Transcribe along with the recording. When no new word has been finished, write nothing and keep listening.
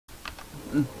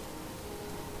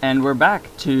And we're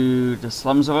back to the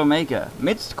slums of Omega,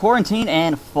 midst quarantine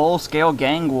and full-scale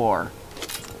gang war.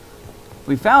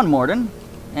 We found Morden,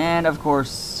 and of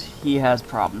course, he has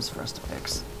problems for us to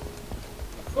fix.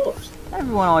 Of course.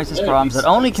 Everyone always has problems that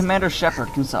only Commander Shepard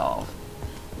can solve.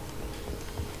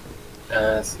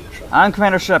 I'm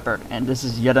Commander Shepard, and this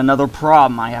is yet another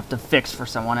problem I have to fix for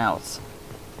someone else.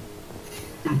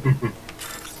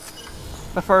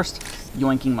 But first,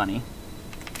 yoinking money.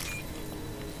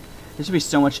 This would be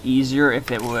so much easier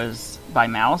if it was by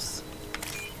mouse,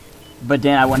 but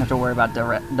then I wouldn't have to worry about the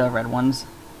red ones.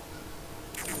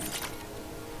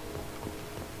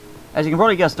 As you can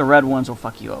probably guess, the red ones will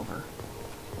fuck you over.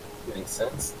 Makes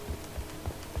sense.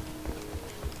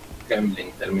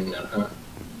 Gambling terminal, huh?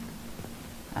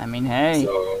 I mean, hey.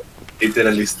 So,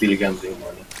 literally still gambling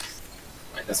money.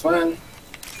 Might as well.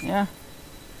 Yeah.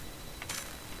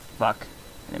 Fuck.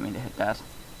 I didn't mean to hit that.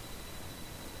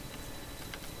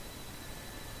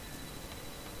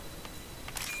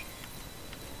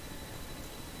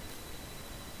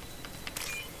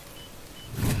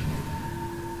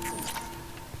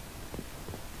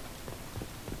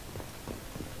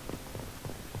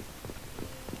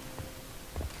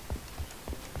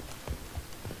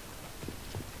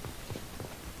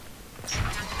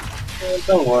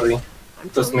 Don't worry.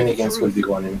 Those minigames will be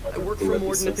gone in I work for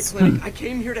Morden at the clinic. I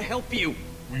came here to help you.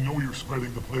 We know you're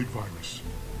spreading the plague virus.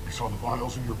 We saw the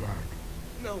vials in your bag.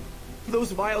 No,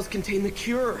 those vials contain the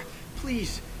cure.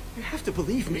 Please, you have to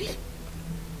believe me.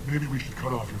 Maybe we should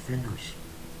cut off your fingers.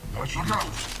 Look out!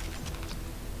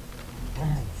 Don't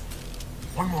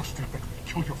move. One more step and we'll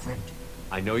kill your friend.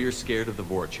 I know you're scared of the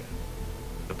Vorcha,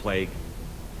 the plague,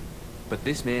 but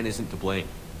this man isn't to blame.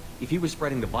 If he was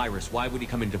spreading the virus, why would he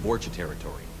come into Vorcha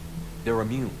territory? They're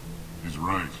immune. He's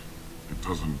right. It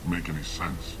doesn't make any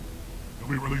sense. If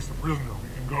we release the prisoner, we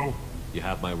can go. You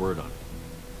have my word on it.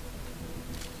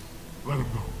 Let him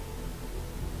go.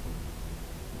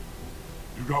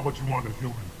 You got what you wanted,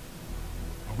 human.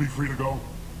 Are we free to go?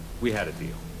 We had a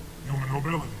deal. Human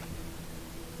mobility.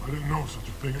 I didn't know such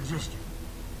a thing existed.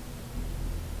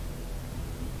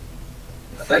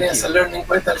 Darius are learning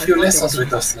quite a few lessons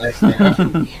with us lately, huh?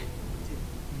 Did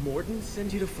Morden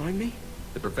send you to find me?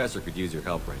 The professor could use your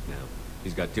help right now.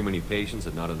 He's got too many patients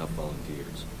and not enough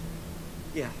volunteers.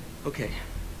 Yeah, okay.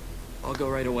 I'll go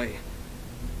right away.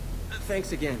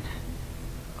 Thanks again.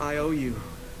 I owe you,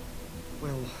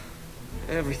 well,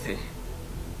 everything.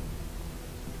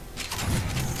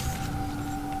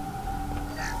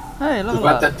 Hey, look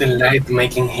But at that the light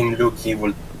making him look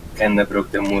evil kinda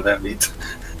broke the mood a bit.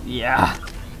 Yeah.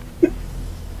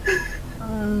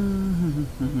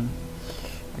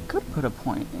 I could put a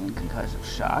point in concussive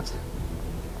shot.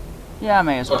 Yeah, I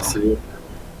may as well. Possibly.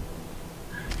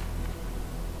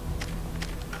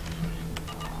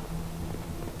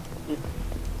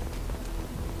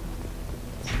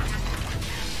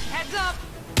 Heads up!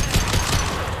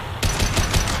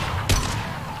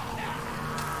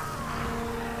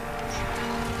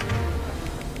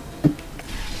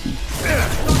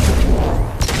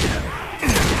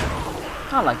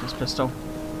 I like this pistol.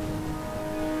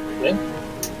 Yeah.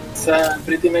 It's a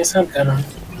pretty nice hand cannon.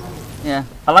 Yeah,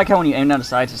 I like how when you aim down the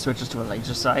sights, it switches to a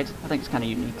laser sight. I think it's kind of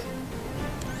unique.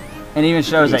 And it even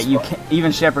shows that you can,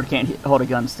 even Shepard can't hold a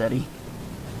gun steady.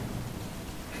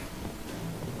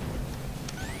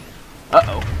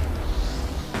 Uh-oh.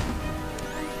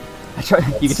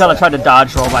 You can tell I tried to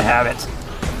dodge roll by habit.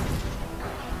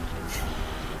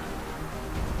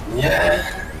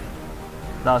 Yeah.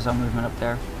 That was our movement up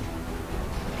there.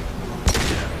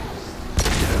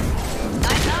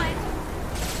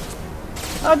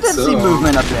 I did see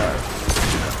movement up there.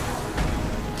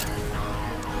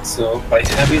 So, by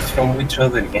habit from which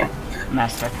other game?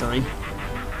 Mass Effect 3.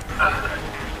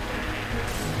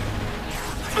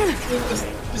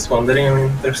 Just wondering, I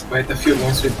mean, there's quite a few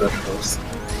games with those.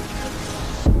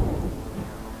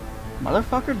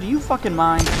 Motherfucker, do you fucking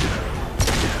mind?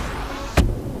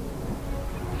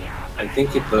 I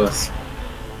think it does.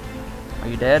 Are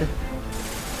you dead?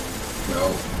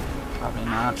 No. Probably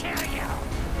not.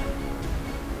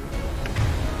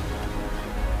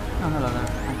 Oh, hello there.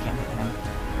 I can't hit him.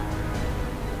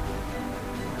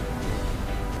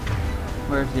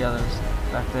 Where's the others?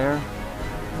 Back there?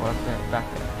 Or up there? Back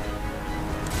there.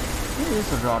 Maybe this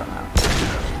will draw them out.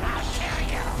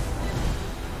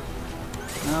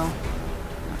 No?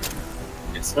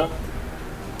 It's not.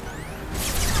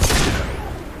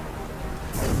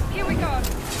 Here we go.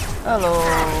 Hello!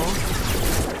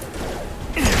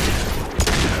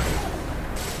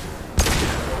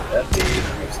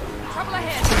 Trouble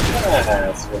ahead.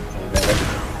 That's what I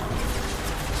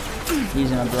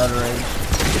He's in a blood rage.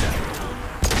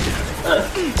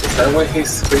 Is that why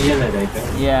he's regenerating?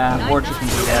 Yeah, Vorcha can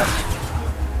do that.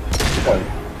 Well,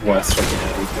 was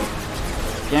regenerating.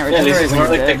 Can't Yeah, this regenerate is when more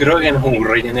you're like the dead. Grogan who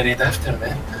regenerate after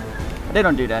that. They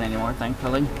don't do that anymore,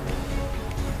 thankfully.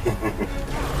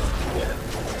 Yeah.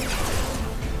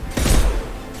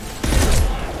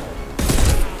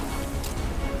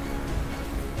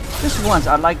 Just once,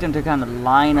 I'd like them to kind of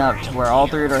line up to where all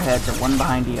three of their heads are one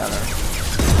behind the other.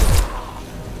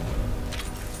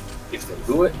 If they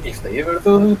do it, if they ever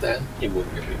do that, it would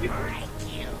be really good.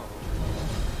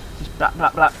 Just blah blah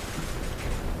blah.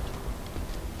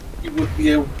 It would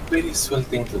be a very swell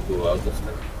thing to do out of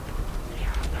them.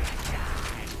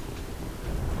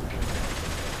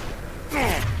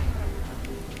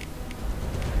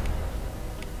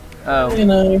 Oh, You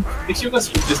know, if you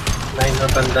guys would just line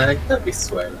up and die, that'd be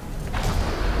swell.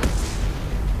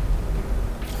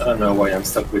 I don't know why I'm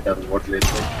stuck with that word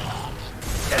lately.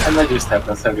 And that just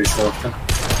happens every so often.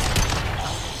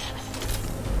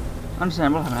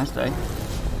 understandable. Have a nice day.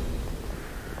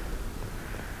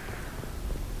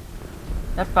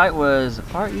 That fight was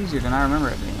far easier than I remember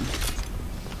it being.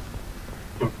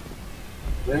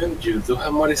 Well, you do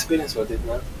have more experience with it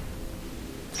now.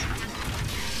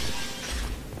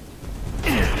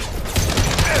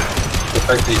 The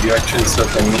fact that you actually saw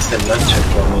the missile launcher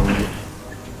coming,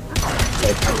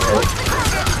 like, okay.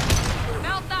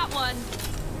 Mount that one.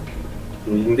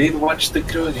 You indeed watched the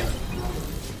crew again.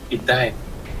 It died.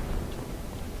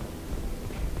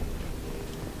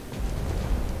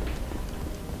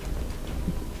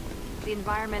 The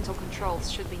environmental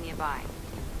controls should be nearby.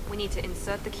 We need to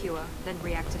insert the cure, then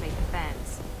reactivate the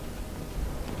fans.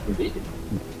 Indeed.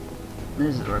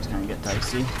 This is where it's gonna get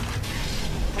dicey.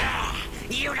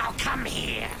 You don't come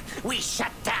here. We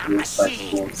shut down Looks like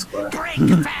machines. Wolf Squad. Break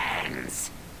fans.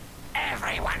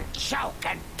 Everyone choke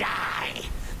and die.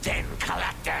 Then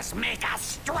collectors make us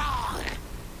strong.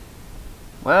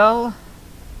 Well,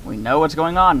 we know what's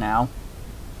going on now.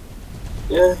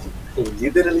 Yeah, he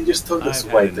literally just told us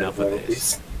I've why had they're enough of doing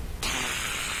this.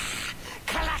 this.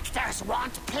 Collectors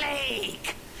want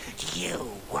plague.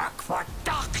 You work for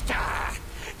Doctor.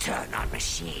 Turn on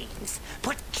machines.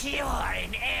 Put cure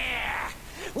in air.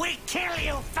 We kill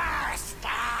you first.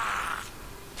 Ah.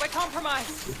 By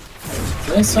compromise.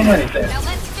 There's so many there. Now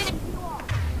let's finish.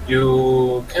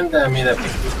 You kinda made a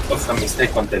bit of a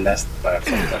mistake on the last part of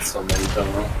that summary,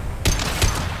 don't know.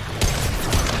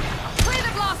 Clear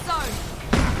the blast zone.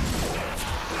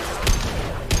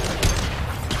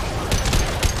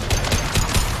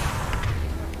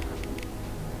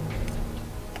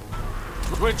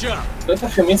 Switch up. Quite a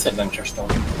few missile launchers down.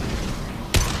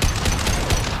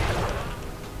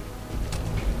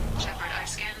 Shepard, I've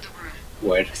scanned the room.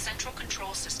 Where? The central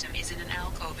control system is in an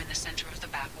alcove in the center of the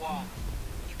back wall.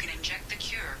 You can inject the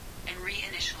cure and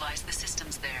reinitialize the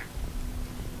systems there.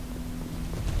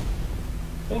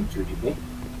 Thank you, Libby.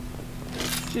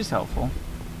 She's helpful.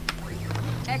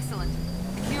 Excellent.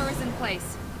 The cure is in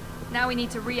place. Now we need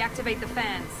to reactivate the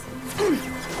fans.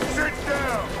 Sit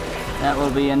down! That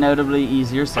will be a notably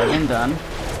easier said than done.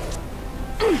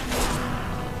 Locate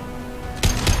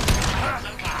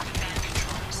the fan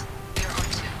controls. There are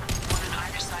two, one on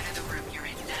either side of the room you're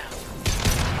in now.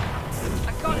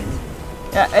 I got it.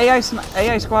 Yeah,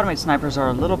 AI squadmate snipers are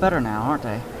a little better now, aren't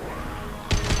they?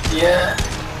 Yeah.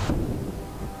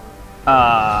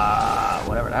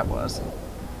 Whatever that was.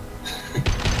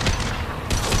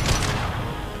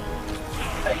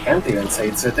 I can't even say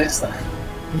it's a Tesla.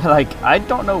 Like, I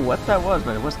don't know what that was,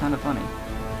 but it was kind of funny.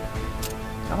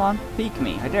 Come on, peek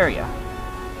me, I dare ya.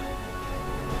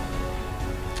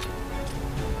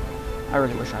 I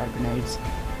really wish I had grenades.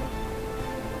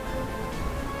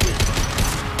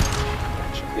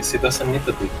 Yes, it doesn't need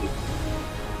to be.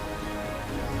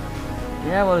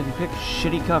 Yeah, well, if you pick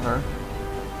shitty cover.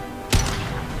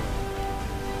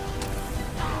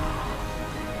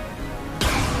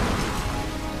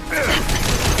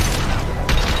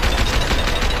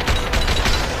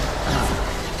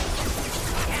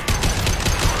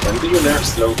 When do you learn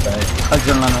slow time?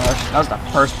 Adrenaline rush. That was the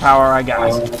first power I got.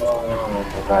 Oh,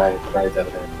 right,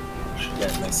 adrenaline.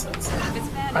 Yeah, makes sense. This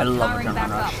fan I is love powering back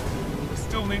adrenaline up. rush. We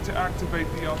still need to activate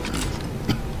the others.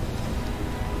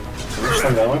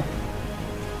 Understand that one?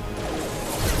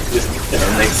 Just, you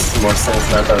know, makes more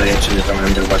sense now that I actually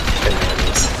remember what the thing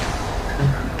is.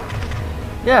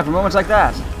 Yeah, for moments like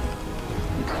that.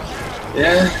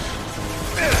 Yeah.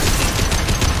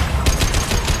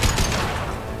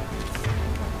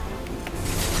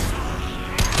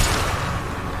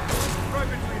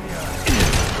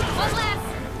 One less.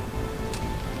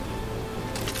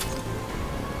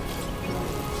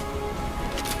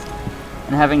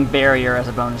 And having barrier as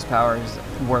a bonus power is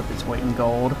worth its weight in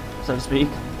gold, so to speak.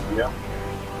 Yeah.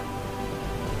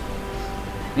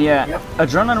 Yeah, Yep.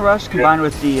 Adrenaline Rush combined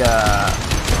with the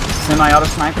semi-auto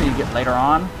sniper you get later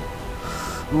on.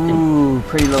 Ooh,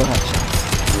 pretty low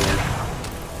headshots. Yeah.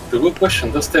 The good question,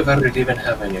 does the barrier even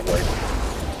have any weight?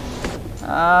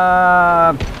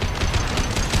 I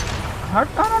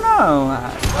don't know.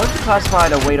 How would you classify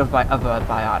the weight of a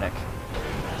biotic?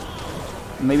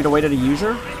 Maybe the weight of the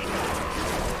user?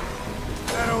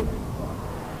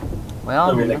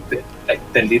 Well, I mean, like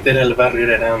the literal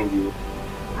barrier around you.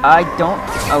 I don't.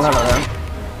 Oh, hello there.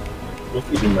 Look,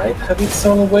 it might have its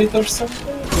own weight or something.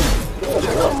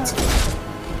 Probably not.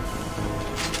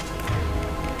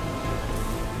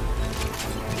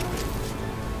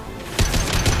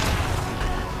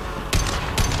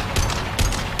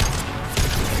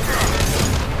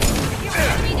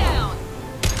 Enemy down.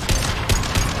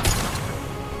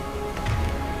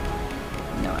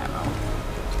 No ammo.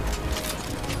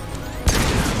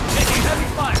 Taking heavy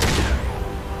fire.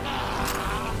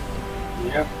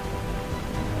 Yeah.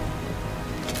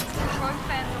 Both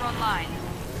fans are online.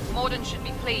 Morden should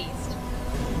be pleased.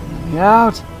 Get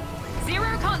out.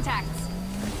 0 contacts.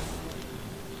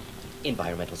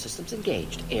 Environmental systems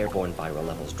engaged. Airborne viral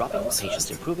levels dropping. Patients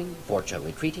improving. Vorcha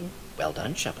retreating. Well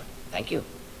done, Shepard. Thank you.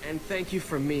 And thank you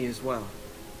from me as well.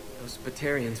 Those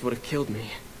Batarians would have killed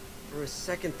me. For a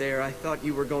second there, I thought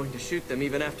you were going to shoot them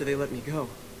even after they let me go.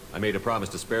 I made a promise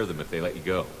to spare them if they let you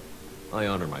go. I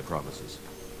honor my promises.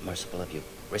 Merciful of you.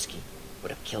 Risky.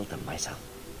 Would have killed them myself.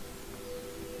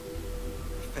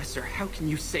 Professor, how can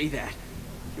you say that?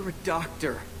 You're a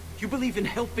doctor. You believe in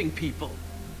helping people.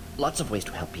 Lots of ways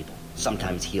to help people.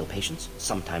 Sometimes heal patients,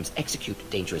 sometimes execute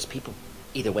dangerous people.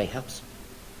 Either way helps.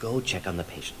 Go check on the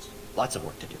patients. Lots of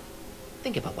work to do.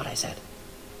 Think about what I said.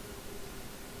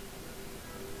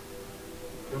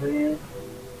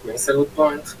 Makes a good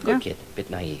point. Good kid, bit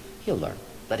naive. He'll learn.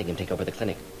 Letting him take over the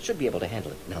clinic. Should be able to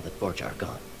handle it now that Vorcha are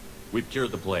gone. We've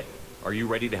cured the plague. Are you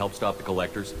ready to help stop the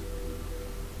collectors?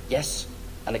 Yes.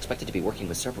 Unexpected to be working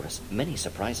with Cerberus. Many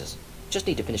surprises. Just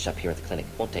need to finish up here at the clinic.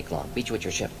 Won't take long. Meet you at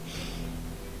your ship.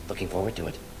 Looking forward to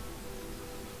it.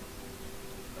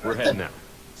 We're heading out.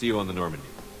 See you on the Normandy.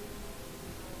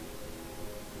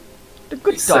 The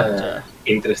good It's doctor.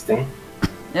 interesting.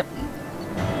 Yep.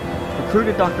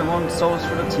 Recruited Dr. Mon Solus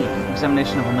for the team.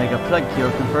 Examination of Omega Plague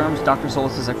Cure confirms Dr.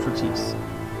 Solus's expertise.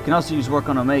 You can also use work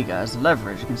on Omega as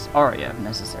leverage against Arya if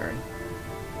necessary.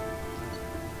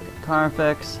 Car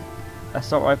effects,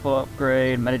 assault rifle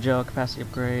upgrade, metagel capacity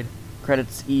upgrade,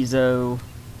 credits EZO,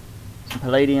 some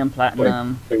palladium,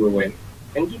 platinum. Wait.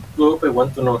 Can you go up? I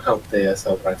want to know how the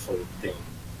assault rifle thing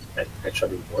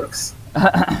actually works.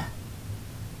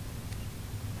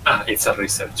 It's a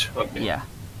research. Okay. Yeah.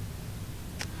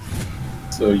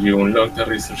 So you unlock the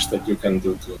research that you can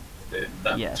do to the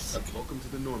damage. Yes. Okay. Welcome to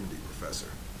the Normandy, Professor.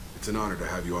 It's an honor to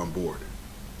have you on board.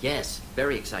 Yes,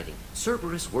 very exciting.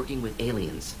 Cerberus working with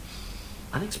aliens.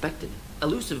 Unexpected.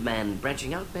 Elusive man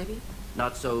branching out, maybe?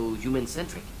 Not so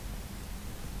human-centric.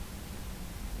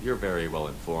 You're very well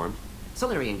informed.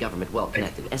 Solarian government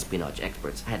well-connected espionage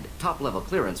experts had top-level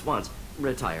clearance once.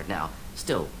 Retired now.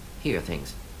 Still, hear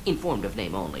things. Informed of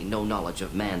name only, no knowledge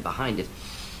of man behind it.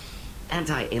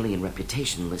 Anti-alien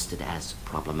reputation listed as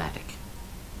problematic.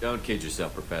 Don't kid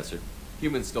yourself, Professor.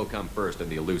 Humans still come first in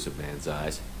the elusive man's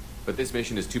eyes. But this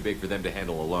mission is too big for them to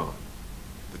handle alone.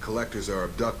 The collectors are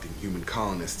abducting human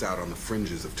colonists out on the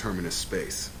fringes of terminus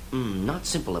space. Not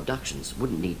simple abductions.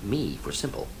 Wouldn't need me for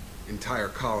simple. Entire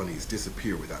colonies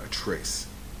disappear without a trace.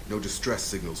 No distress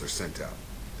signals are sent out.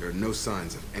 There are no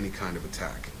signs of any kind of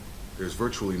attack. There's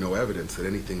virtually no evidence that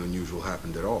anything unusual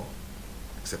happened at all.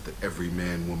 Except that every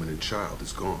man, woman, and child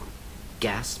is gone.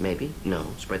 Gas, maybe?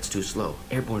 No. Spreads too slow.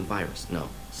 Airborne virus? No.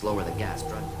 Slower than gas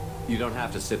drug. You don't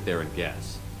have to sit there and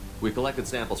guess. We collected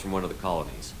samples from one of the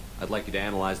colonies. I'd like you to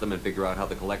analyze them and figure out how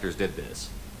the collectors did this.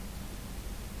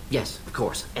 Yes, of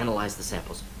course. Analyze the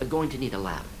samples. Going to need a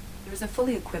lab. There's a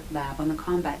fully equipped lab on the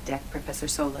combat deck, Professor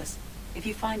Solus. If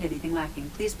you find anything lacking,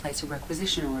 please place a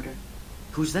requisition order.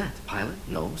 Who's that? Pilot?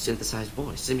 No. Synthesized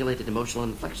voice. Simulated emotional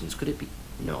inflections. Could it be?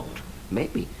 No.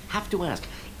 Maybe. Have to ask.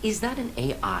 Is that an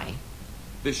AI?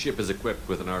 This ship is equipped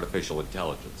with an artificial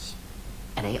intelligence.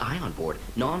 An AI on board?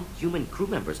 Non-human crew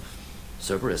members?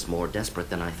 Cerberus more desperate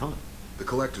than I thought. The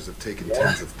collectors have taken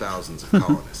tens of thousands of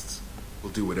colonists.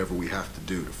 We'll do whatever we have to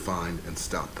do to find and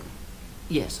stop them.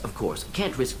 Yes, of course.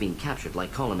 Can't risk being captured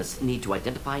like colonists need to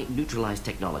identify, neutralize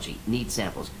technology, need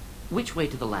samples. Which way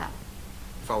to the lab?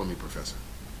 Follow me, Professor.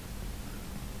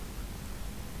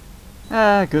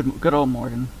 Good old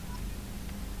Morden.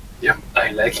 Yeah,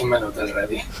 I like him a lot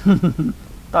already.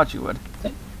 Thought you would.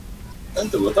 And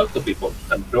to talk to people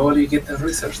and probably get the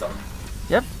research done.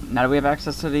 Yep, now that we have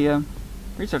access to the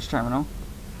research terminal.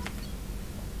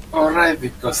 Alright,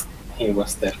 because he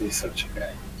was the research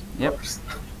guy. Yep.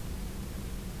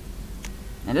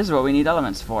 And this is what we need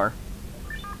elements for.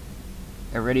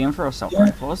 Iridium for assault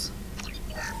rifles.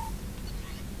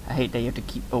 I hate that you have to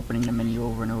keep opening the menu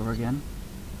over and over again.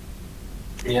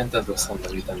 Yeah, that was a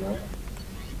bit annoying.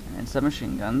 And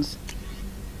submachine guns.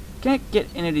 Can't get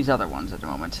any of these other ones at the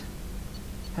moment.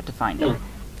 Had to find them.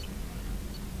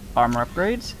 Armor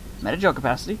upgrades. Meta-gel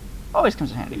capacity. Always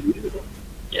comes in handy.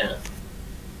 Yeah.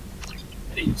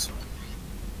 Very useful.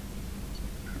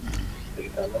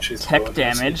 Tech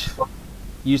damage.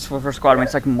 Useful for squad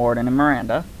mates like Morden and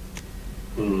Miranda.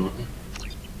 Good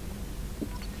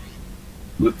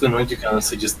to know you can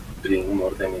also just bring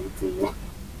Morden into...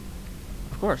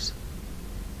 Of course.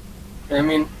 I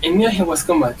mean, I knew he was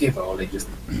combative, like just...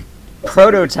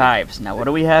 Prototypes. Now what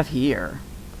do we have here?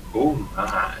 Oh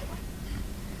my.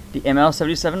 The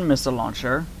ML-77 missile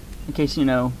launcher. In case, you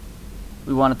know,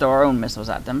 we want to throw our own missiles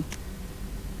at them.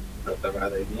 Not a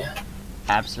bad idea.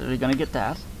 Absolutely gonna get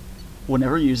that. We'll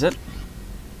never use it.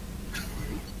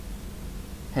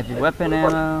 Heavy weapon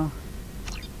ammo.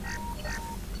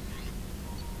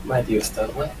 Might use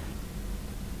that one.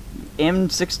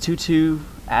 M622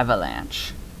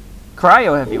 Avalanche.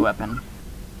 Cryo heavy weapon.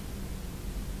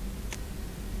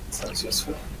 Sounds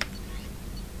useful.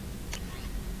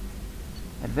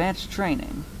 Advanced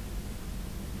training.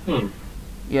 Hmm.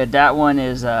 Yeah, that one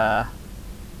is,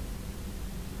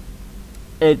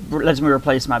 it lets me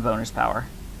replace my bonus power.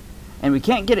 And we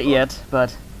can't get it yet,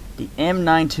 but the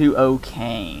M920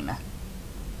 Cane.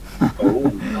 Oh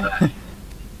my.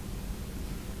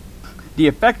 The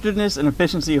effectiveness and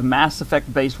efficiency of Mass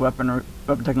Effect-based weapon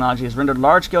technology has rendered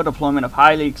large-scale deployment of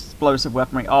highly explosive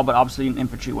weaponry all but obsolete in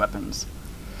infantry weapons.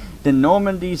 The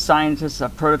Normandy scientists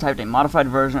have prototyped a modified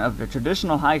version of the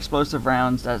traditional high-explosive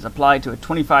rounds that is applied to a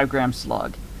 25-gram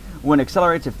slug. When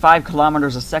accelerated to 5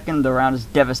 kilometers a second, the round is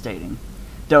devastating.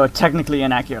 Though a technically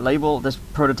inaccurate label, this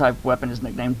prototype weapon is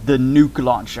nicknamed the Nuke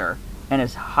Launcher, and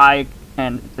its high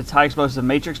explosive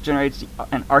matrix generates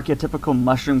an archetypical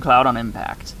mushroom cloud on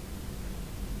impact.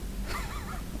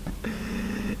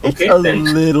 It's Okay, a then.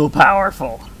 little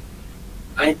powerful.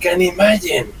 I can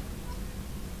imagine.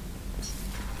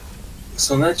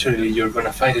 So naturally, you're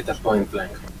gonna fight it at point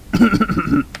blank.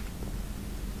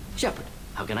 Shepard,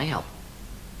 how can I help?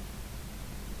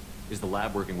 Is the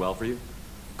lab working well for you?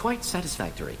 Quite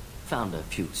satisfactory. Found a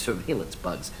few surveillance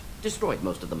bugs. Destroyed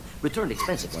most of them. Returned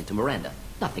expensive one to Miranda.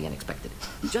 Nothing unexpected.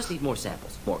 Just need more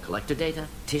samples. More collector data,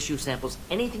 tissue samples,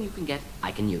 anything you can get,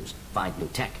 I can use. Find new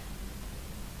tech.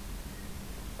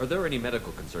 Are there any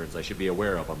medical concerns I should be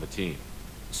aware of on the team?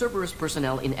 Cerberus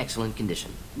personnel in excellent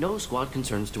condition. No squad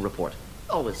concerns to report.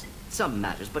 Always some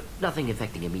matters, but nothing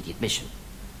affecting immediate mission.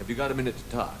 Have you got a minute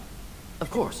to talk? Of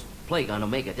course. Plague on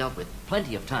Omega dealt with.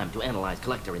 Plenty of time to analyze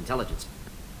collector intelligence.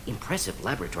 Impressive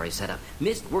laboratory setup.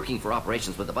 Missed working for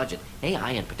operations with a budget.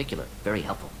 AI in particular. Very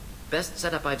helpful. Best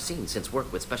setup I've seen since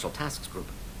work with Special Tasks Group.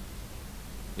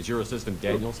 Is your assistant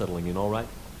Daniel settling in all right?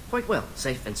 Quite well.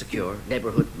 Safe and secure.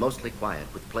 Neighborhood mostly quiet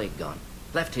with Plague gone.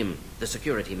 Left him the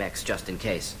security mechs just in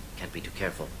case. Can't be too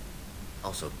careful.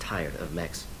 Also tired of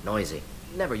mechs. Noisy.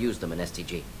 Never used them in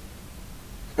STG.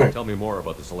 Tell me more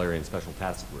about the Solarian Special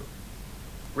Task Group.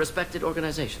 Respected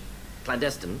organization.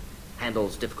 Clandestine.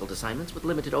 Handles difficult assignments with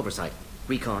limited oversight.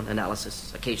 Recon,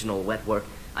 analysis, occasional wet work.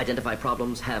 Identify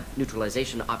problems, have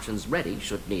neutralization options ready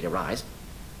should need arise.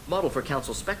 Model for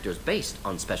Council Spectres based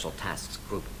on Special Tasks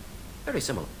Group. Very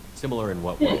similar. Similar in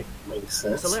what way? Makes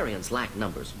sense. Solarians lack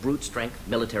numbers, brute strength,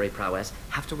 military prowess,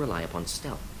 have to rely upon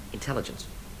stealth, intelligence.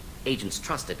 Agents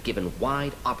trusted, given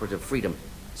wide operative freedom.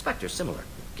 Spectres similar,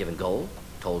 given goal,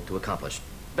 told to accomplish.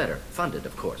 Better, funded,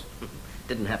 of course.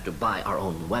 Didn't have to buy our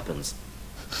own weapons.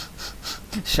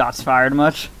 Shots fired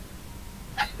much?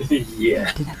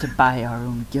 Yeah. Didn't have to buy our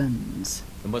own guns.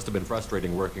 It must have been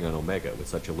frustrating working on Omega with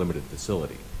such a limited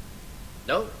facility.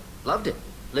 No, loved it.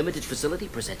 Limited facility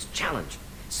presents challenge.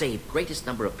 Save greatest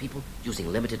number of people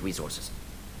using limited resources.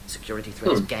 Security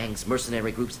threats, gangs,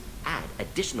 mercenary groups add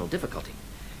additional difficulty.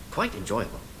 Quite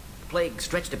enjoyable. Plague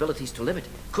stretched abilities to limit.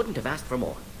 Couldn't have asked for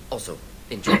more. Also,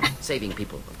 enjoy saving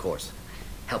people, of course.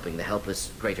 Helping the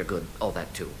helpless, greater good, all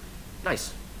that too.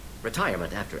 Nice.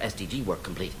 Retirement after SDG work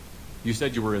complete. You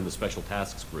said you were in the Special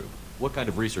Tasks Group. What kind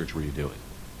of research were you doing?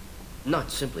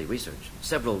 Not simply research.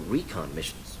 Several recon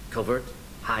missions. Covert,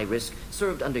 high risk,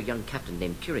 served under young captain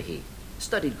named Kirihi.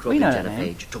 Studied Krogan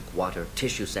genophage, took water,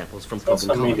 tissue samples from Sounds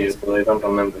Krogan familiar, colonies. but I don't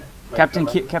remember. Captain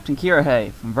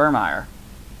Kirahe from Vermeer.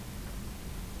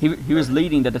 He was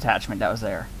leading the detachment that was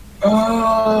there.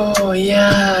 Oh,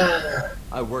 yeah.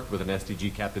 I worked with an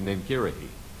STG captain named Kirrahe.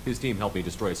 His team helped me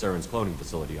destroy Saren's cloning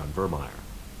facility on Vermeer.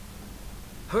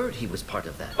 Heard he was part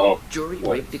of that. Oh,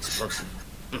 Jury-raped explosive.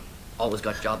 Always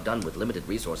got job done with limited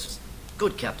resources.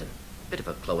 Good captain. Bit of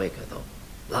a cloaca, though.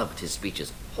 Loved his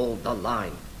speeches. Hold the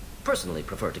line. Personally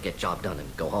prefer to get job done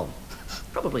and go home.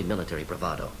 Probably military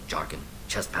bravado, jargon,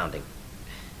 chest pounding.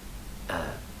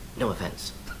 No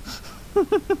offense.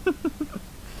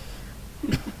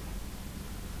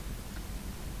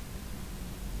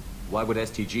 Why would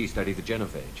STG study the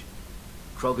genophage?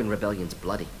 Krogan rebellion's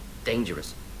bloody,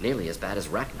 dangerous, nearly as bad as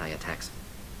Rachni attacks.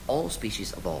 All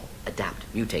species evolve,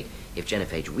 adapt, mutate. If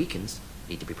genophage weakens,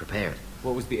 need to be prepared.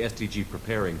 What was the STG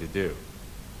preparing to do?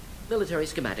 Military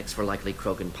schematics for likely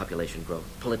Krogan population growth,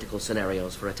 political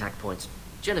scenarios for attack points.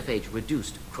 Genophage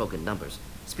reduced Krogan numbers.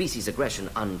 Species aggression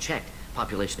unchecked,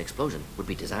 population explosion would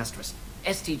be disastrous.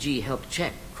 STG helped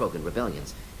check Krogan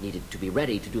rebellions, needed to be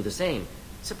ready to do the same.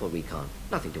 Simple recon,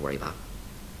 nothing to worry about.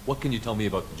 What can you tell me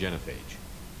about the genophage?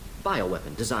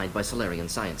 Bioweapon designed by Solarian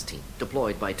science team,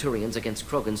 deployed by Turians against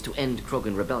Krogans to end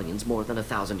Krogan rebellions more than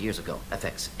 1,000 years ago.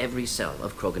 Affects every cell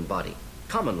of Krogan body.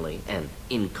 Commonly and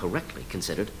incorrectly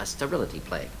considered a sterility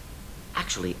plague.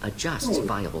 Actually adjusts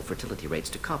viable fertility rates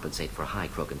to compensate for a high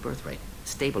Krogan birth rate.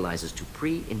 Stabilizes to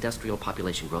pre-industrial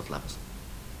population growth levels.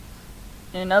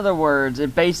 In other words,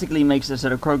 it basically makes it so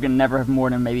the Krogan never have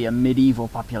more than maybe a medieval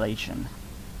population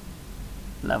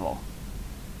level.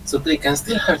 So they can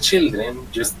still have children,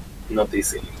 just not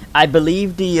easily. I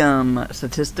believe the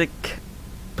statistic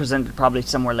presented probably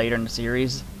somewhere later in the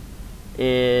series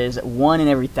is 1 in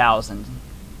every 1,000.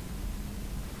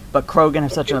 But Krogan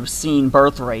have such an obscene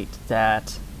birth rate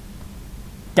that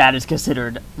that is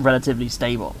considered relatively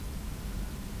stable.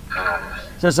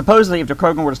 So supposedly if the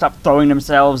Krogan were to stop throwing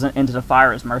themselves into the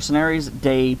fire as mercenaries,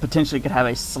 they potentially could have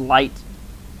a slight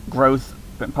growth,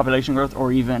 population growth,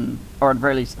 or at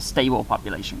very least stable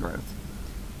population growth.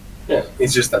 Yeah,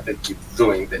 it's just that they keep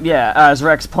doing that. Yeah, as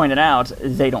Rex pointed out,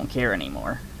 they don't care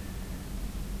anymore.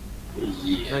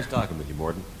 Yeah. Nice talking with you,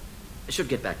 Morden. I should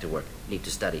get back to work. Need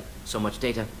to study. So much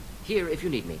data. Here if you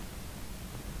need me.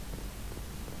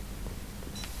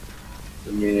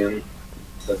 I mean,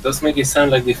 that does make it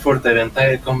sound like before their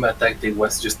entire combat tactic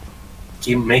was just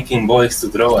keep making boys to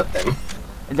throw at them.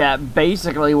 That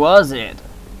basically was it.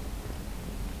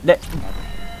 Heard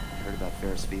about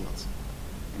Ferris Fields.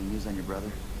 Any news on your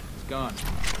brother? It's gone.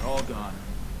 They're all gone.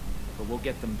 But we'll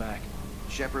get them back.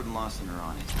 Shepard and Lawson are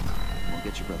on it. We'll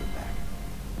get your brother back.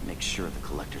 Make sure the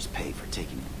collectors pay for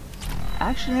taking him. I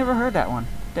actually never heard that one.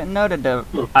 Didn't know that the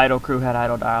idle crew had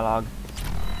idle dialogue.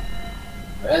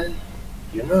 Well,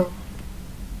 you know.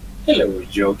 Hello,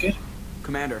 Joker.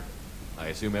 Commander. I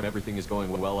assume everything is going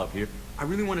well up here? I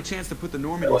really want a chance to put the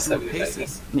Normandy through her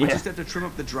paces. Yeah. I just have to trim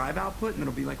up the drive output and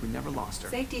it'll be like we never lost her.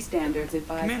 Safety standards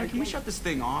advise. Commander, can we shut this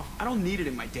thing off? I don't need it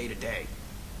in my day-to-day.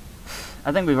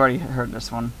 I think we've already heard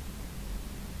this one.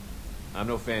 I'm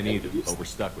no fan either, but we're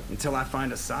stuck with it. Until I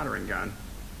find a soldering gun.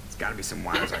 There's gotta be some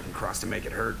wires I can cross to make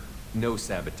it hurt. No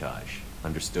sabotage.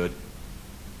 Understood?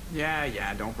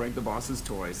 Yeah, don't break the boss's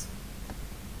toys.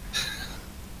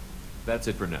 That's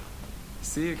it for now.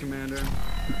 See you, Commander.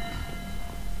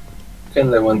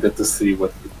 Kinda wanted to see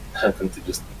what would happen to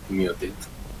just mute it.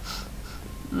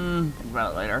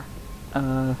 About it later.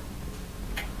 I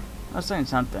was saying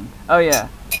something. Oh yeah.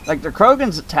 Like, the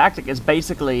Krogan's tactic is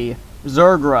basically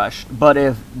Zerg rush, but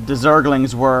if the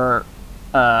Zerglings were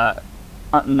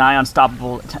nigh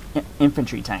unstoppable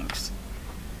infantry tanks.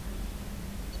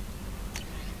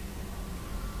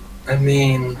 I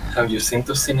mean, have you seen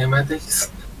those cinematics?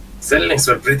 Zerglings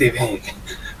were pretty big.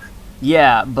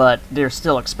 Yeah, but they're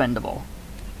still expendable.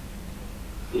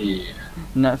 Yeah.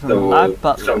 Not from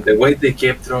from the way they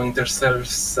kept throwing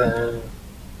themselves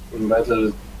in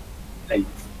battle, I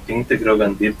think the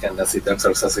Krogan did kind of see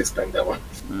themselves as expendable.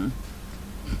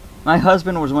 My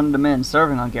husband was one of the men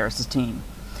serving on Garrus' team.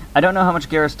 I don't know how much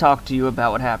Garrus talked to you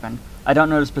about what happened. I don't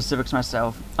know the specifics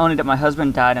myself, only that my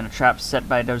husband died in a trap set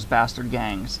by those bastard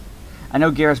gangs. I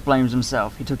know Garrus blames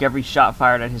himself. He took every shot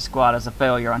fired at his squad as a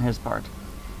failure on his part.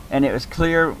 And it was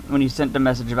clear when he sent the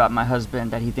message about my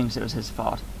husband that he thinks it was his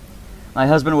fault. My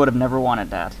husband would have never wanted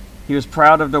that. He was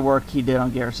proud of the work he did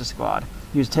on Garrus' squad.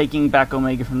 He was taking back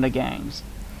Omega from the gangs.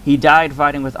 He died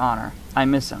fighting with honor. I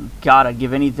miss him. God, I'd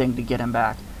give anything to get him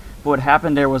back. But what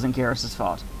happened there wasn't Garrus'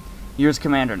 fault. You're his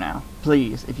commander now.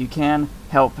 Please, if you can,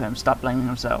 help him stop blaming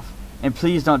himself. And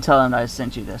please don't tell him that I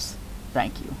sent you this.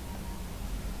 Thank you.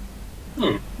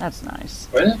 That's nice.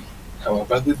 Well, how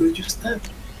about we do just that?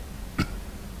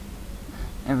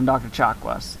 And from Dr.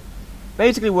 Chakwas.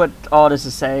 Basically, what all this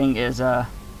is saying is, if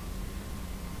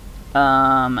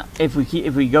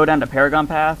we go down the Paragon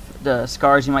path, the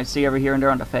scars you might see over here and there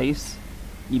on the face,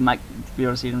 you might be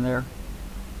able to see them there.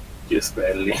 Just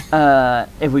barely.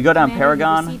 If we go down Commander, you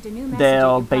Paragon, received a new message they'll at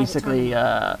your private basically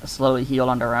slowly heal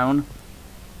on their own.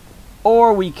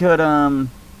 Or we could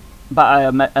buy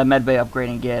a medbay upgrade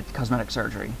and get cosmetic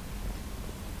surgery.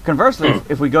 Conversely,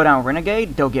 if we go down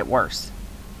Renegade, they'll get worse.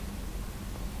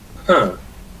 Huh.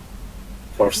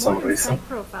 For some Morgan's reason. psych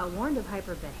profile warned of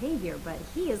hyper behavior, but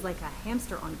he is like a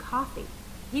hamster on coffee.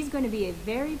 He's going to be a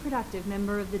very productive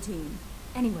member of the team.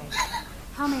 Anyway,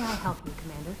 how may I help you,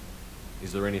 Commander?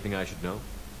 Is there anything I should know?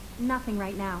 Nothing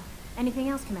right now. Anything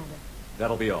else, Commander?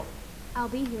 That'll be all. I'll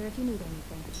be here if you need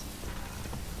anything.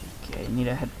 Okay, need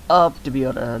to head up to be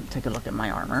able to take a look at my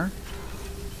armor.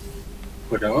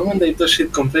 For the moment they thought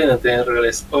she'd complain and then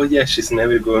realized, oh yeah, she's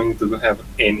never going to have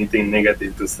anything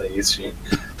negative to say, is she?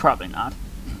 Probably not.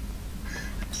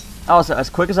 Also, as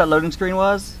quick as that loading screen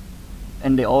was,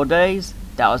 in the old days,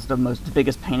 that was the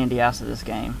biggest pain in the ass of this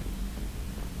game.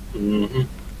 Mm-hmm.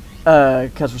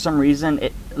 Because for some reason,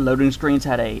 loading screens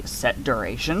had a set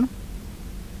duration,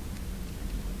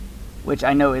 which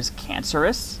I know is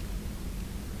cancerous.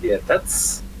 Yeah,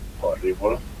 that's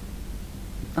horrible.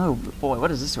 Oh boy, what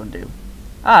does this one do?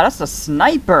 Ah, that's the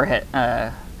sniper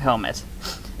helmet.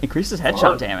 Increases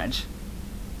headshot damage.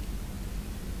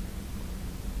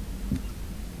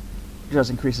 Just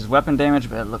increases weapon damage,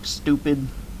 but it looks stupid.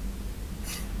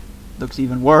 Looks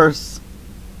even worse.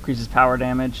 Increases power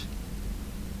damage.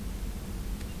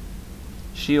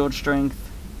 Shield strength.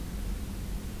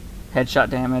 Headshot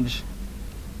damage.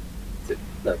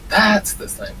 Now that's the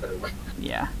sniper one.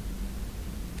 Yeah.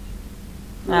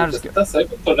 I'll just go. That's like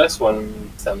the last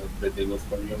one sounded pretty good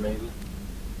for you, maybe.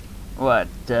 What,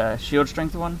 shield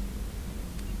strength one?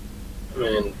 I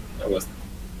mean, I was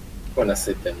gonna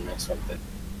say the next one.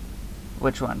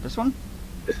 Which one? This one?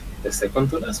 The second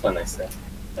to last one, I said.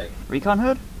 Like, Recon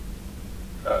hood?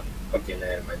 okay,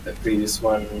 never mind. The previous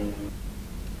one.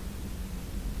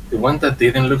 The one that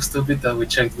didn't look stupid that we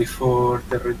checked before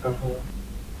the recon hood.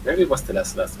 Maybe it was the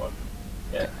last one.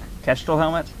 Yeah. Kestrel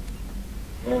helmet?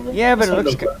 Mm-hmm. Yeah, but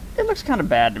it looks kind of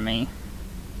bad to me.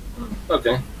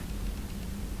 Okay.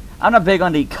 I'm not big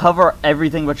on the cover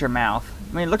everything but your mouth.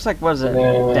 I mean, it looks like, what is it?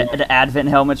 The Advent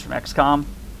helmets from XCOM?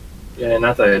 Yeah,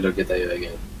 not that I look at it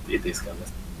again. It is kind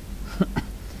of.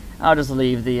 I'll just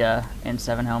leave the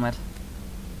N7 helmet.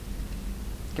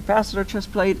 Capacitor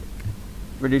chest plate.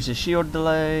 Reduces shield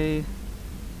delay.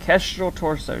 Kestrel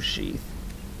torso sheath.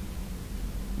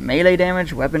 Melee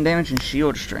damage, weapon damage, and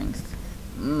shield strength.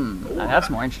 Now that's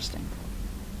more interesting.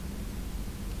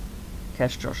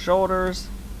 Kestrel shoulders.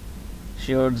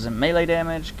 Shields and melee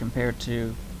damage compared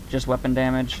to just weapon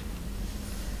damage.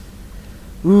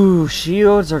 Ooh,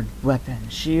 shields or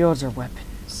weapons. Shields or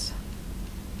weapons.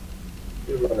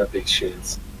 You wanna big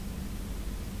shields.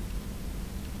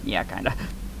 Yeah, kinda.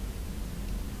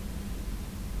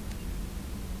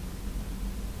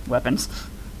 Weapons.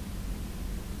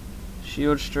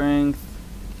 Shield strength.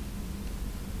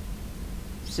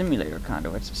 Simulator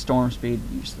conduits. Storm speed,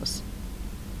 useless.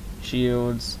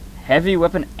 Shields. Heavy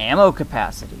weapon ammo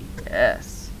capacity.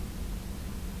 Yes.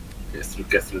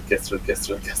 Kestrel.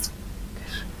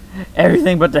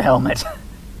 Everything but the helmet.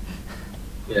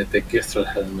 Yeah, the Kestrel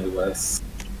helmet was.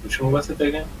 Which one was it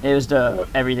again? It was the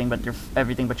everything but your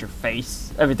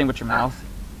face, everything but your mouth.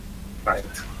 Right.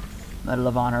 Medal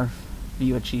of Honor,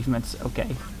 view achievements.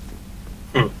 Okay.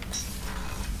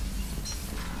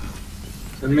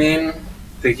 I mean,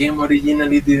 the game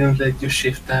originally didn't let you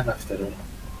shift tab after all.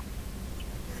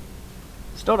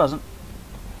 Still doesn't.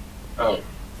 Oh.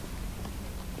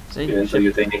 See? Even though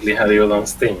you technically have it on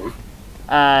Steam.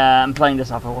 I'm playing this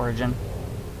off of Origin.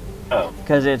 Oh.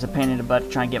 Because it's a pain in the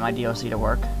butt trying to get my DLC to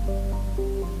work.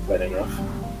 Fair enough.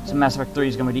 So Mass Effect 3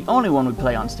 is going to be the only one we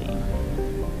play on Steam.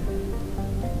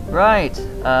 Right.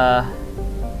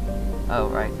 Oh,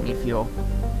 right. Need fuel.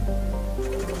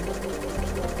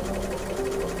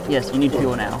 Yes, you need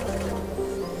fuel now.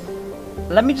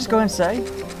 Let me just go ahead and say,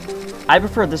 I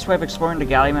prefer this way of exploring the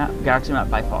galaxy map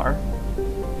by far.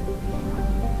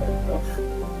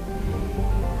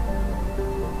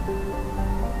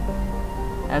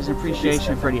 As an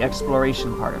appreciation for the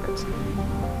exploration part of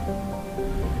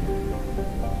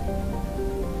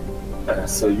it.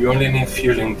 So you only need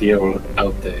fueling fuel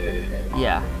out there.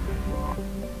 Yeah.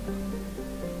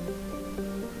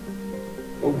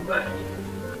 Oh man.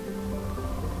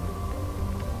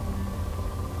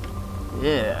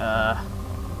 Yeah,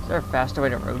 is there a faster way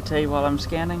to rotate while I'm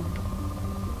scanning?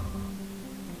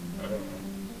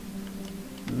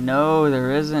 No,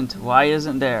 there isn't. Why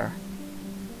isn't there?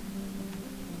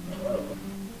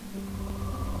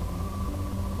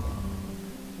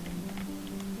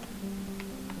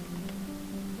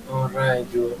 right,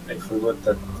 I forgot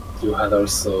that you had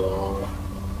also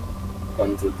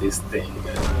gone to this thing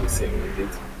and disabled it.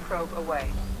 Probe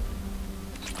away.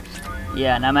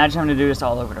 Yeah, now imagine having to do this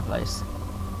all over the place.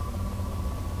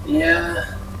 Yeah,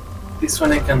 this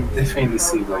one I can definitely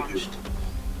see why you.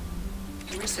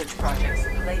 Research projects.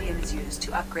 Palladium is used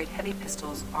to upgrade heavy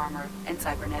pistols, armor, and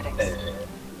cybernetics.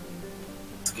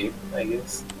 Skip, I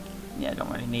guess. Yeah, don't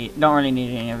really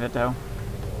need any of it though.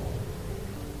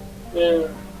 Yeah,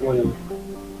 we'll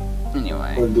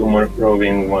Anyway. do more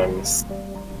probing once.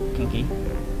 Kinky.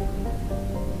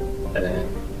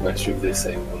 Once you've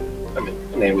disabled,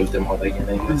 enable them all again,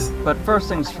 I guess. But first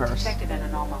things I first. detected an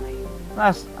anomaly.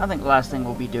 I think the last thing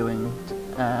we'll be doing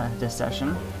this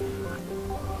session.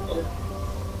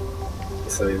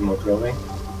 So it's more probing.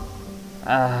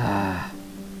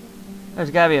 There's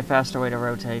gotta be a faster way to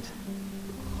rotate.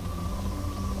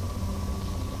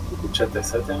 You could check the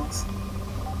settings.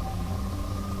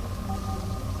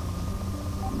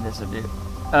 This will do.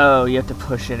 Oh, you have to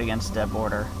push it against the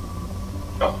border.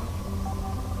 Oh.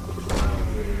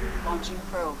 Launching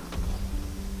probe.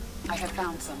 I have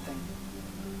found something.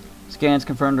 Scans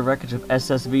confirmed the wreckage of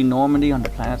SSV Normandy on the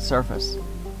planet's surface.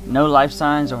 No life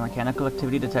signs or mechanical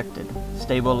activity detected.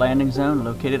 Stable landing zone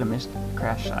located amidst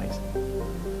crash site.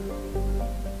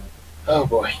 Oh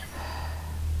boy.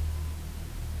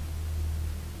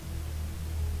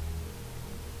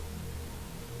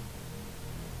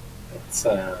 It's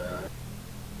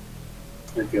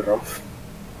pretty rough.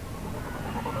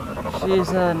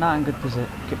 She's not in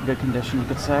good condition, you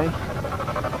could say.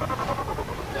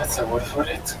 That's a word for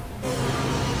it.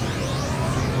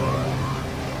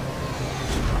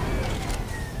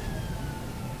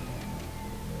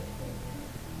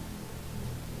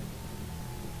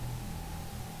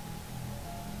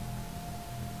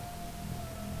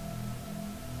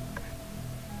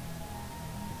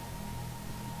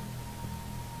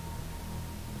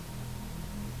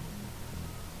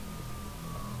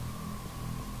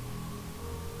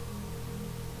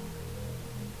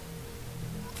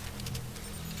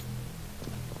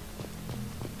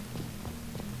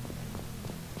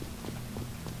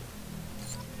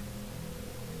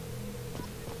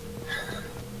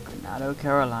 Granado,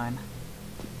 Caroline.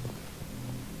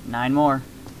 9 more.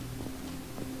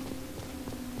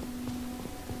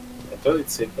 I thought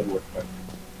it's simple work.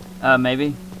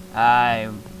 Maybe. I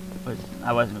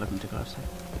wasn't looking too closely.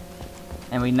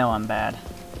 And we know I'm bad.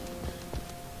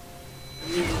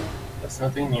 That's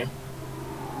nothing new.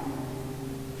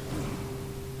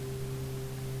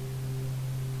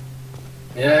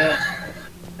 Yeah,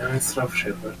 now it's rough,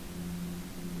 Shepard.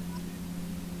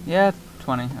 Yeah,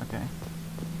 20, okay.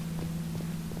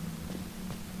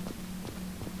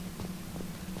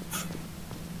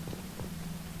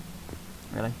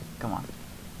 Really? Come on.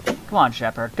 Come on,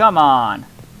 Shepard, come on!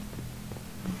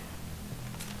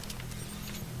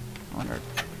 I wonder...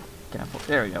 Can I...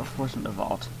 There we go, force him to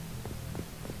vault.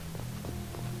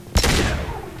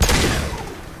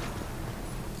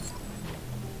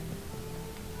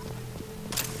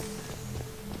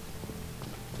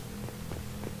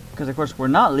 Because, of course, we're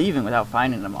not leaving without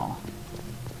finding them all.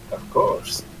 Of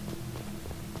course.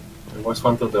 There was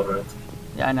one to the right.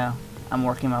 Yeah, I know. I'm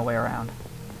working my way around.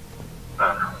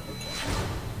 Ah, okay.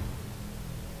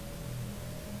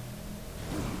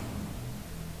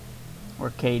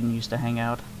 Where Caden used to hang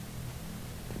out.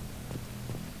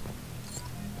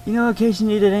 You know, in case you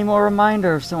needed any more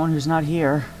reminder of someone who's not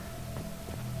here.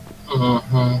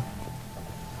 Mm-hmm.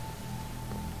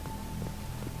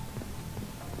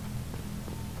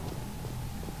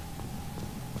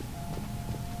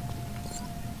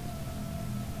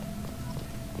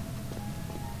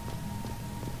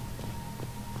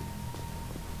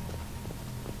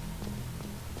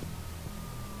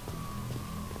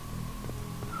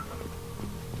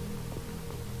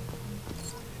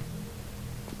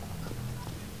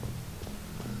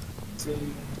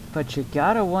 But you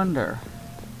gotta wonder,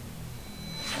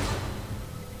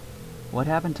 what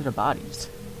happened to the bodies?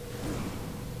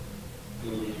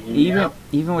 Yeah.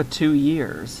 Even with 2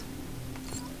 years,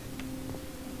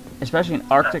 especially in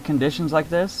Arctic conditions like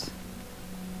this,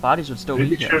 bodies would still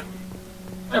be here.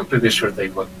 I'm pretty sure they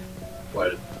got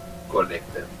well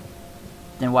collected.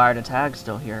 Then why are the tags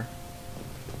still here?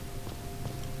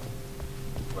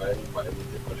 Why would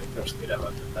the collectors care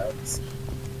about the tags?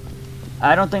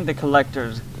 I don't think the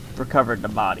collectors recovered the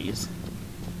bodies.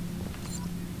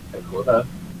 They could have.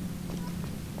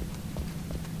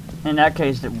 In that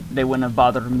case, they wouldn't have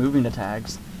bothered removing the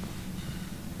tags.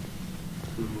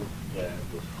 Yeah,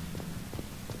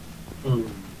 good.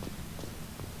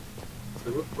 It's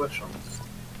a good question.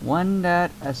 One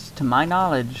that, as to my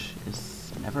knowledge,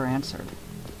 is never answered.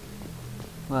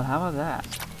 Well, how about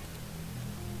that?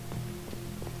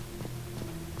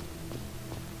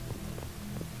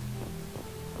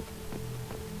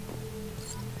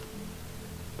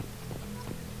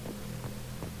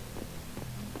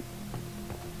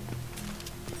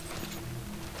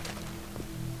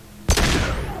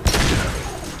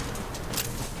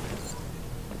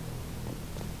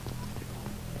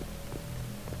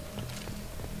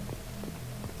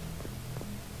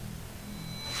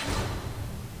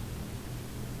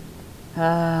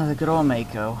 Ah, the good old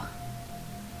Mako.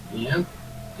 Yeah.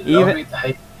 Even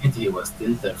He was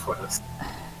still there for us.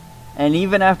 and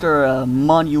even after a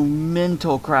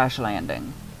monumental crash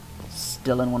landing,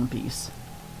 still in one piece.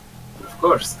 Of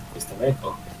course, it's the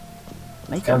Mako.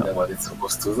 It's kinda what it's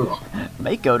supposed to do.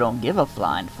 Mako don't give a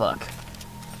flying fuck.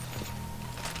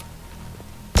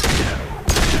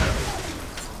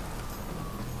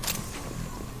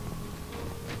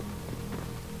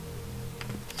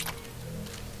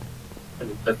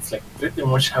 That's like pretty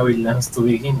much how it lands to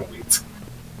begin with.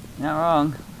 Not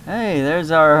wrong. Hey,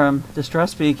 there's our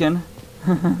distress beacon.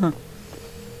 For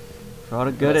all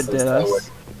the good it did us.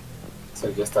 So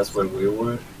I guess that's where we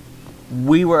were.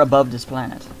 We were above this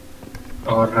planet.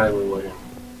 Alright, we were.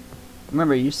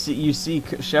 Remember, you see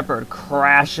Shepard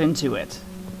crash into it.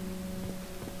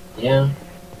 Yeah.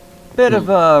 Bit of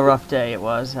a rough day it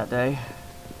was that day.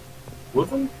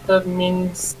 Wouldn't that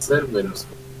mean Cerberus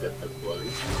would get the body?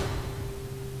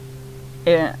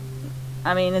 Yeah,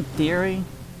 I mean, in theory.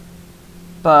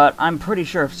 But I'm pretty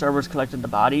sure if Cerberus collected the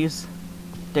bodies,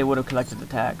 they would have collected the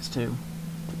tags too.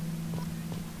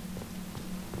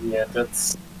 Yeah,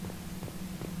 that's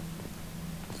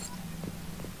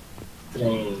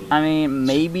strange. I mean,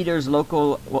 maybe there's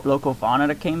local fauna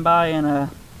that came by and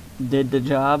did the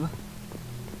job.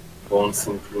 Bones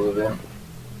included.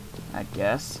 I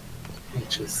guess.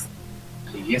 Which is,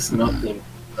 I guess, not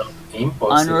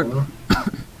impossible.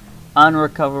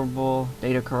 Unrecoverable,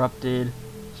 data corrupted.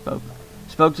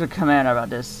 Spoke to the commander about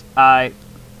this.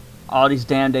 All these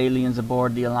damned aliens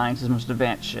aboard the Alliance's most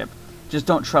advanced ship. Just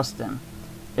don't trust them.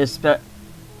 That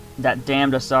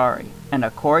damned Asari. And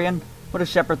a Corian? What does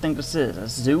Shepard think this is? A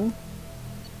zoo?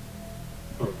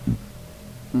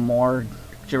 More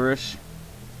Jewish.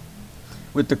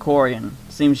 With the Corian.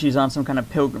 Seems she's on some kind of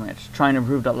pilgrimage, trying to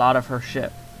improve the lot of her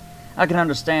ship. I can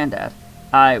understand that.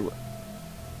 I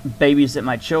babysit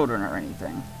my children or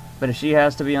anything. But if she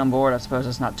has to be on board, I suppose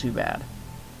it's not too bad.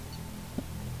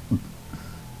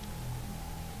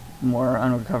 More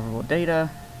unrecoverable data.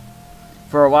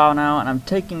 For a while now, and I'm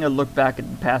taking a look back at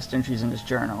the past entries in this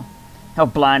journal. How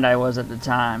blind I was at the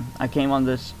time. I came on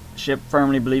this ship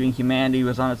firmly believing humanity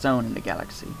was on its own in the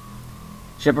galaxy.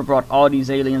 Shepard brought all these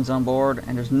aliens on board,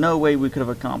 and there's no way we could have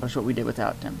accomplished what we did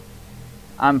without them.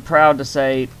 I'm proud to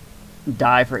say,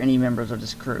 die for any members of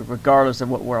this crew, regardless of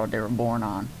what world they were born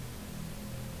on.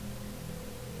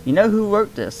 You know who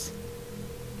wrote this?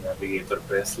 Navigator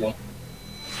Presley.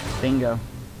 Bingo.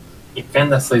 It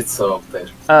kinda says so up there.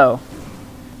 Oh.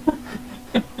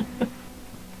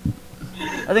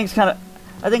 I think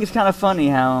it's kind of funny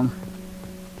how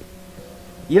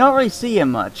you don't really see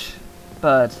him much,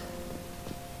 but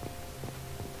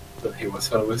he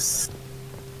was always,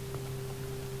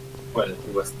 well,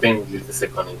 he was technically the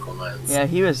second in command. Yeah,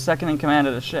 he was second in command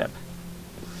of the ship.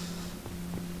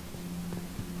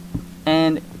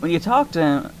 And when you talk to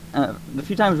him, the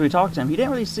few times we talked to him, he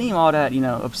didn't really seem all that,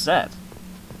 upset.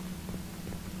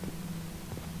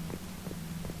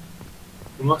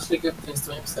 He mostly kept things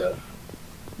to himself.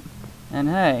 And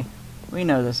hey, we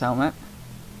know this helmet.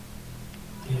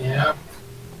 Yeah.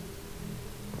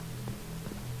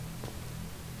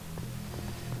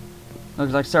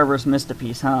 Looks like Cerberus missed a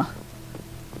piece, huh?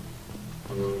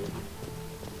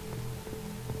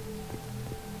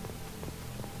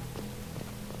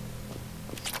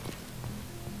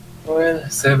 Well,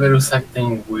 Cerberus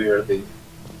acting weirdly.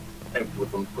 I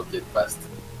wouldn't put it past.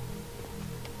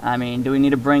 I mean, do we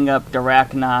need to bring up the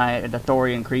Arachni and the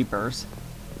Thorian creepers?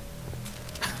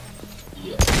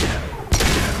 Yeah.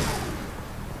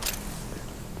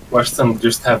 Watch them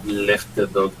just have left the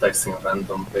dog tags in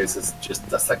random places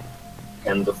just as a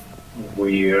kind of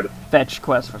weird fetch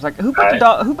quest. It's like, who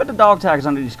put the dog tags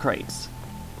under these crates?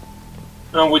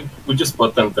 No, we just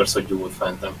put them there so you would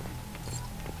find them.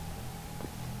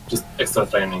 Just extra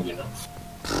training,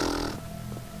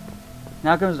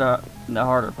 Now comes the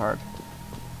harder part.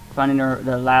 Finding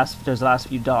those last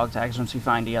few dog tags once we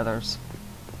find the others.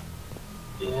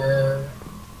 Yeah.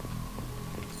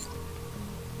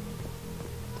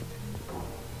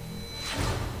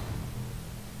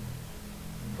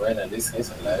 Well, at least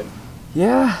he's alive.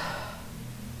 Yeah.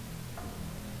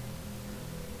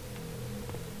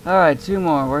 Alright, 2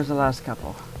 more. Where's the last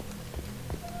couple?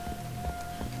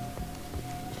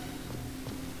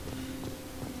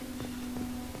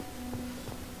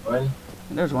 Well,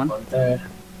 there's one. One there.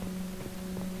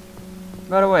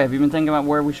 By the way, have you been thinking about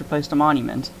where we should place the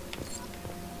monument?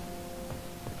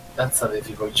 That's a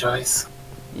difficult choice.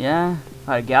 Yeah?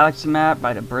 By the galaxy map,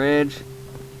 by the bridge,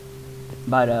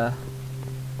 by the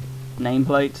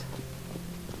nameplate.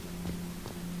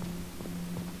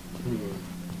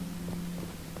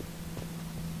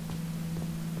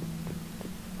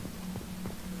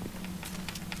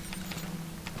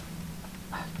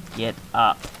 Get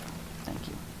up. Thank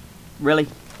you. Really?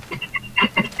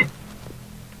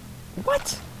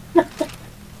 What?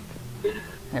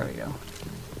 There we go.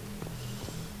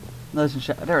 Listen,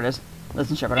 Shepard. There it is.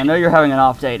 Listen, Shepard. I know you're having an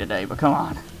off day today, but come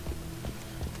on.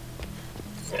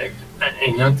 I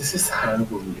know this is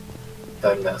handled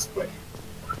that last play.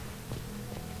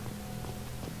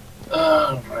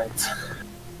 Alright.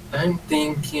 I'm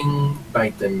thinking by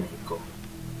the Mako.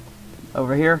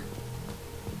 Over here?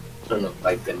 No,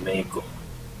 by the Mako.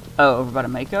 Oh, over by the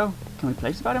Mako? Can we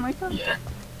place it by the Mako? Yeah.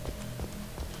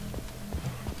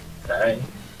 Try.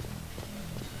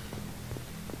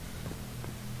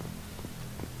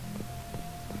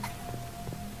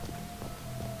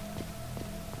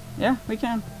 Yeah, we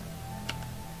can.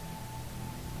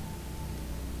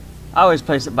 I always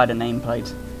place it by the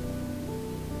nameplate.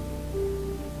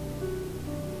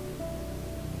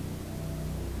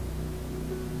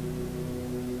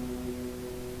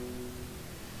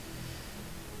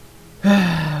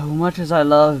 Much as I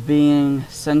love being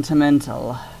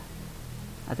sentimental,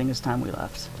 I think it's time we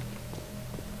left.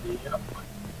 Yep.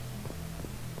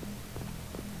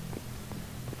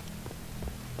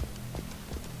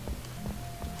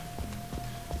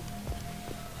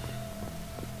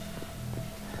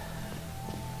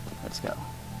 Let's go.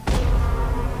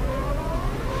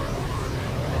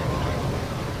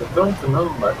 Return to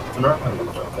normal.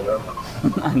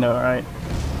 I know, right?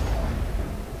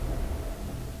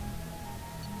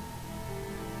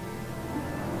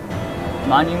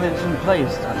 Monuments in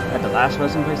place at the last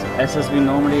resting place of SSV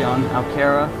Normandy on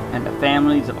Alcara, and the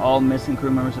families of all missing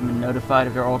crew members have been notified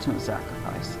of their ultimate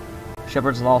sacrifice.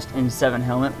 Shepard's lost N7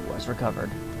 helmet was recovered.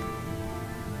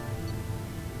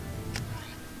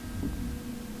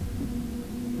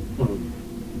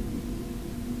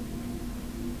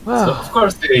 So of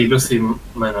course the elusive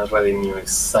man already knew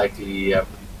exactly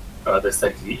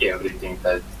everything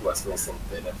that was missing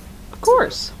there. Of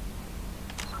course.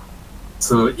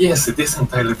 So yes, it is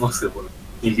entirely possible.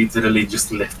 He literally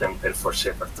just left them there for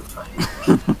Shepard to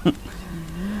find.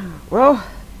 Well,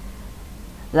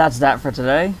 that's that for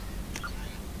today.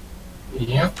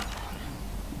 Yep.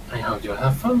 I hope you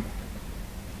have fun.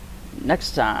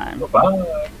 Next time.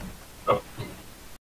 Bye-bye.